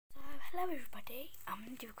Hello everybody, I'm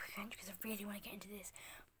going to do a quick end because I really want to get into this,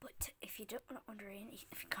 but if you don't want to wondering,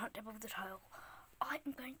 if you can't tell by the title, I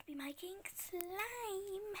am going to be making slime.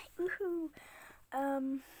 Woohoo!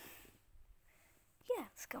 Yeah,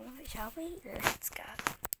 let's go on with it, shall we? Let's go.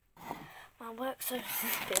 My work so is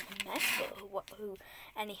a bit of a mess, but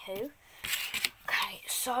anywho. Okay,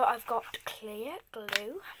 so I've got clear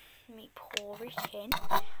glue. Let me pour it in.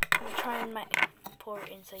 I'm going to try and pour it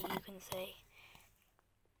in so you can see.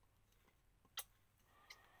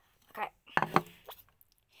 Okay,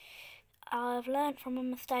 I've learnt from my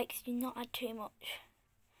mistakes, do not add too much.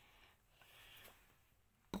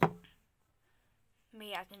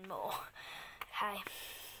 Me adding more. Okay,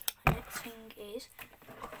 next thing is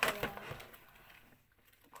colour.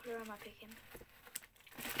 What colour am I picking?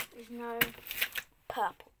 There's no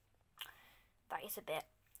purple. That is a bit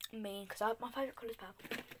mean because my favourite colour is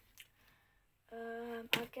purple.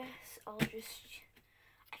 I guess I'll just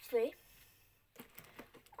actually.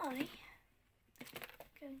 I'm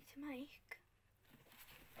going to make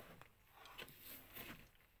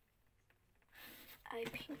a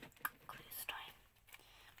pink this time.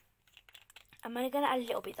 I'm only going to add a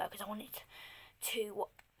little bit though because I want it to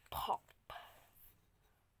pop.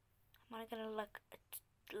 I'm only going to like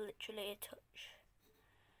literally a touch.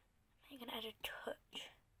 I'm going to add a touch.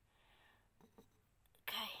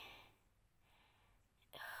 Okay.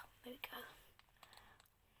 There we go.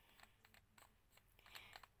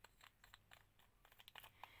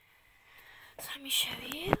 So let me show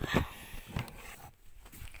you.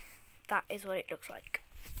 That is what it looks like.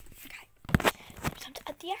 Okay. Time to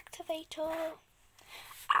add the activator.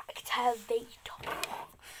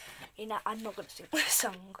 You know, I'm not going to sing the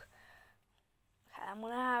song. Okay, I'm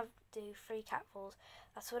going to do 3 catfalls.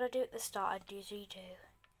 That's what I do at the start. I usually do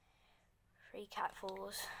 3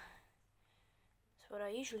 catfalls. That's what I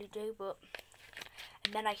usually do, but...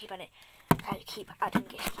 And then I keep adding it. I keep adding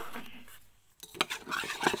it.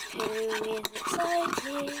 Who is excited?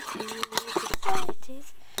 Who is excited?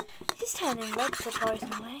 This is turning red,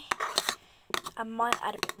 surprisingly. I might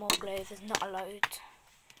add a bit more glue, there's not a load.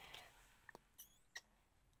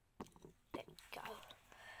 There we go.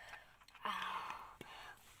 I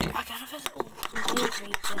don't know if it's all weird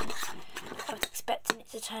reason. I was expecting it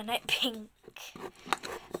to turn out pink.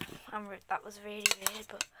 That was really weird,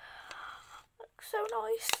 but looks so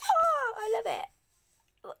nice. Oh, I love it.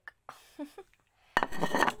 Look.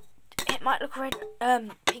 It might look red,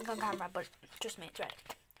 pink on camera, but trust me, it's red.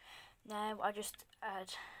 Now I just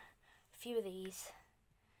add a few of these.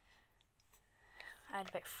 Add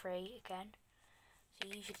about 3 again. So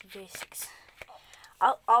you usually do 6.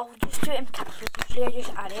 I'll just do it in capsules. Usually I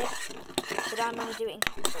just add it, but I'm gonna do it in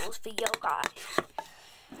capsules for you guys.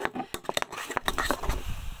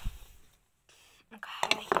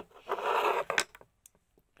 Okay.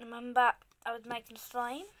 Remember, I was making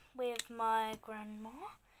slime with my grandma.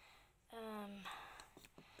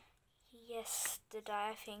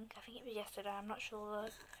 Yesterday, I think it was yesterday, I'm not sure though.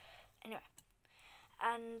 Anyway,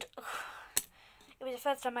 and it was the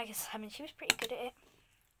first time making slime and she was pretty good at it.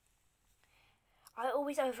 I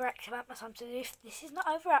always overactivate my slime, so if this is not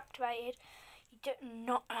overactivated, you don't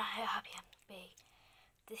know how happy I'm going to be.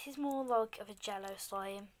 This is more like of a jello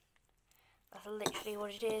slime. That's literally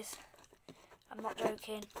what it is. I'm not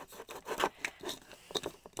joking.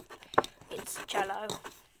 It's jello.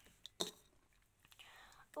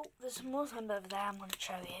 Oh, there's some more slime over there I'm going to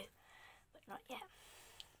show you, but not yet.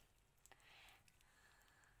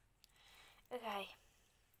 Okay.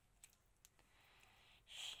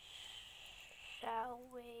 Shall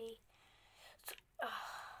we? So,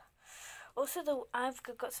 also, I've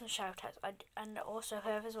got some shout outs, and also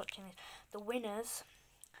whoever's watching this, the winners,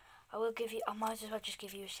 I might as well just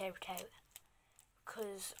give you a shout out,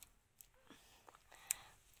 because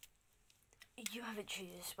you haven't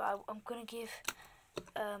choose, but I'm going to give,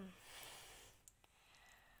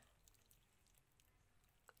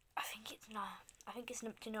 I think it's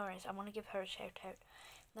to Norris. I want to give her a shout out.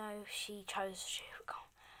 No, she chose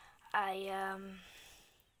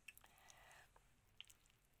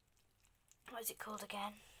what is it called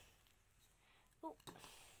again? Ooh.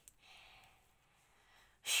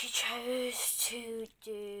 She chose to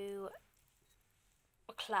do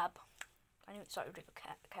a club. I knew it started with a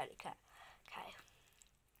cat. Okay.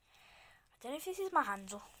 I don't know if this is my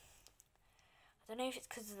handle. I don't know if it's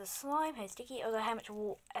because of the slime, how sticky, or how much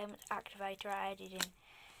activator I added in.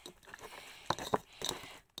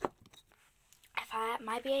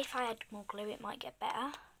 Maybe if I add more glue, it might get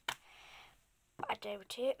better. But I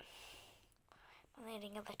doubt it. I'm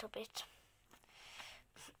adding a little bit.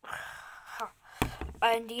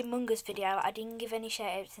 in the Among Us video, I didn't give any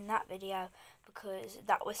shout outs in that video because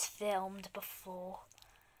that was filmed before.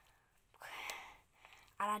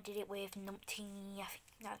 And I did it with Numpty,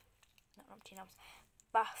 not Numpty,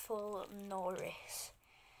 Baffle Norris.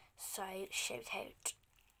 So, shout out.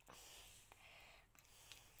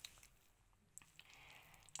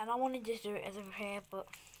 And I wanted to do it as a prayer, but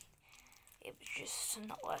it was just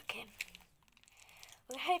not working.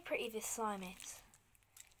 Look how pretty this slime is.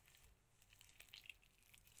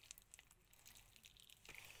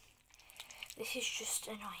 This is just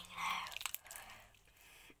annoying now.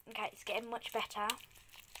 Okay, it's getting much better.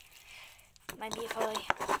 Maybe if I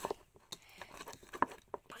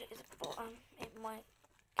put it at the bottom, it might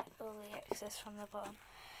get all the excess from the bottom.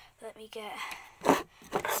 Let me get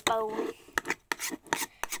this bowl.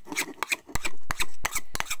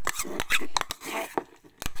 Okay.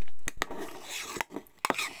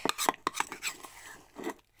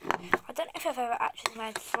 I don't know if I've ever actually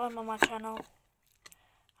made slime on my channel.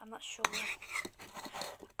 I'm not sure.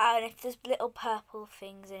 And if there's little purple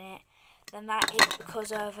things in it, then that is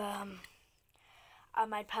because of I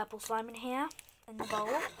made purple slime in here in the bowl,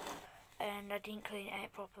 and I didn't clean it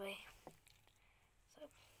out properly.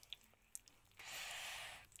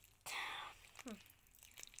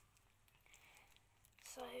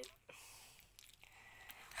 So,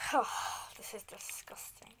 oh, this is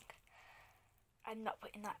disgusting. I'm not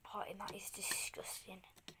putting that part in. That is disgusting.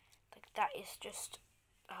 Like, that is just,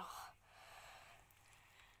 oh.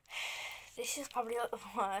 This is probably like the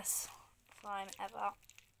worst slime ever.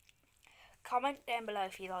 Comment down below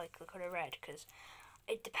if you like the colour red, because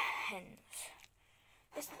it depends.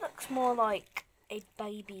 This looks more like a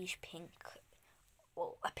babyish pink.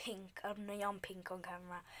 Well, a neon pink on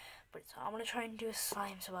camera. But I'm going to try and do a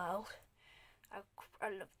slime swirl.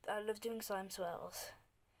 I love doing slime swirls.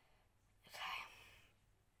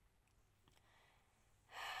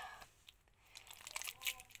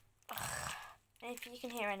 And if you can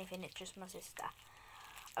hear anything, it's just my sister.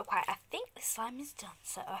 Okay, I think the slime is done,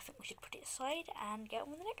 so I think we should put it aside and get on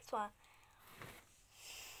with the next one.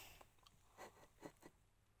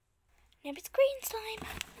 Now it's green slime.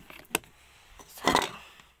 So,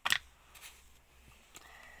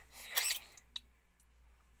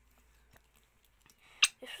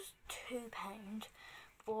 this was £2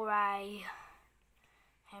 for a,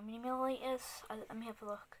 how many millilitres? Let me have a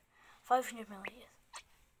look. 500 millilitres.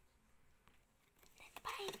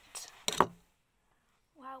 Paint.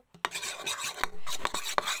 Wow.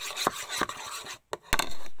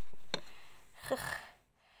 That's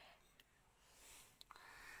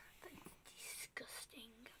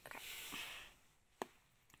disgusting. Okay.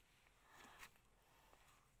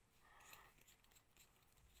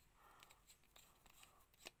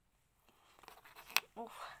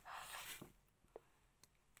 Oh.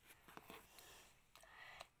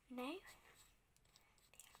 No.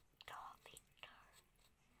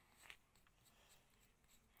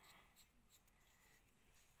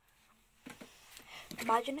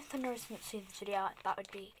 Imagine if the Norris didn't see this video, that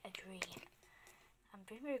would be a dream. I'm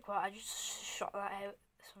being very quiet, I just shot that out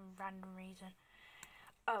for some random reason.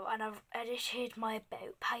 Oh, and I've edited my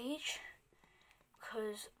about page,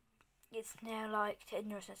 because it's now like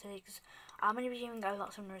Norris City, because I'm going to be doing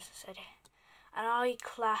lots of Norris City. And I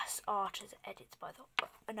class art as edits, by the way.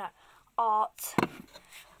 No, art.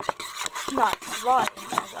 No,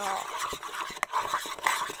 writing as art.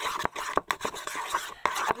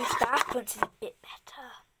 I'll be back once it's a bit better.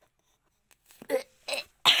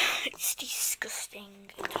 It's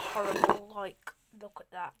disgusting. It's horrible. Like, look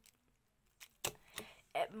at that.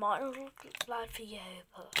 It might not look bad for you,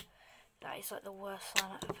 but that is like the worst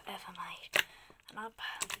slime I've ever made.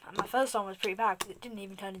 And my first one was pretty bad because it didn't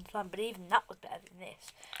even turn into slime, but even that was better than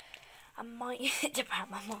this. I might use it to prank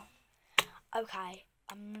my mum. Okay,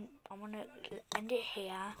 I'm gonna end it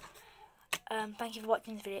here. Thank you for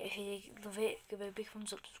watching this video. If you love it, give it a big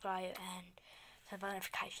thumbs up, subscribe, and turn on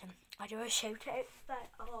notification. I do a shout out that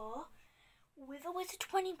are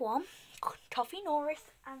Wither21, Toffee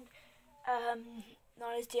Norris, and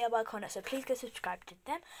Norris DIY Corner. So please go subscribe to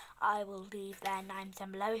them. I will leave their names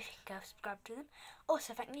down below if you can go subscribe to them.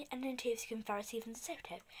 Also, thank you, and then to Stevans and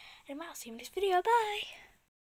shout out. And I'll see you in this video. Bye.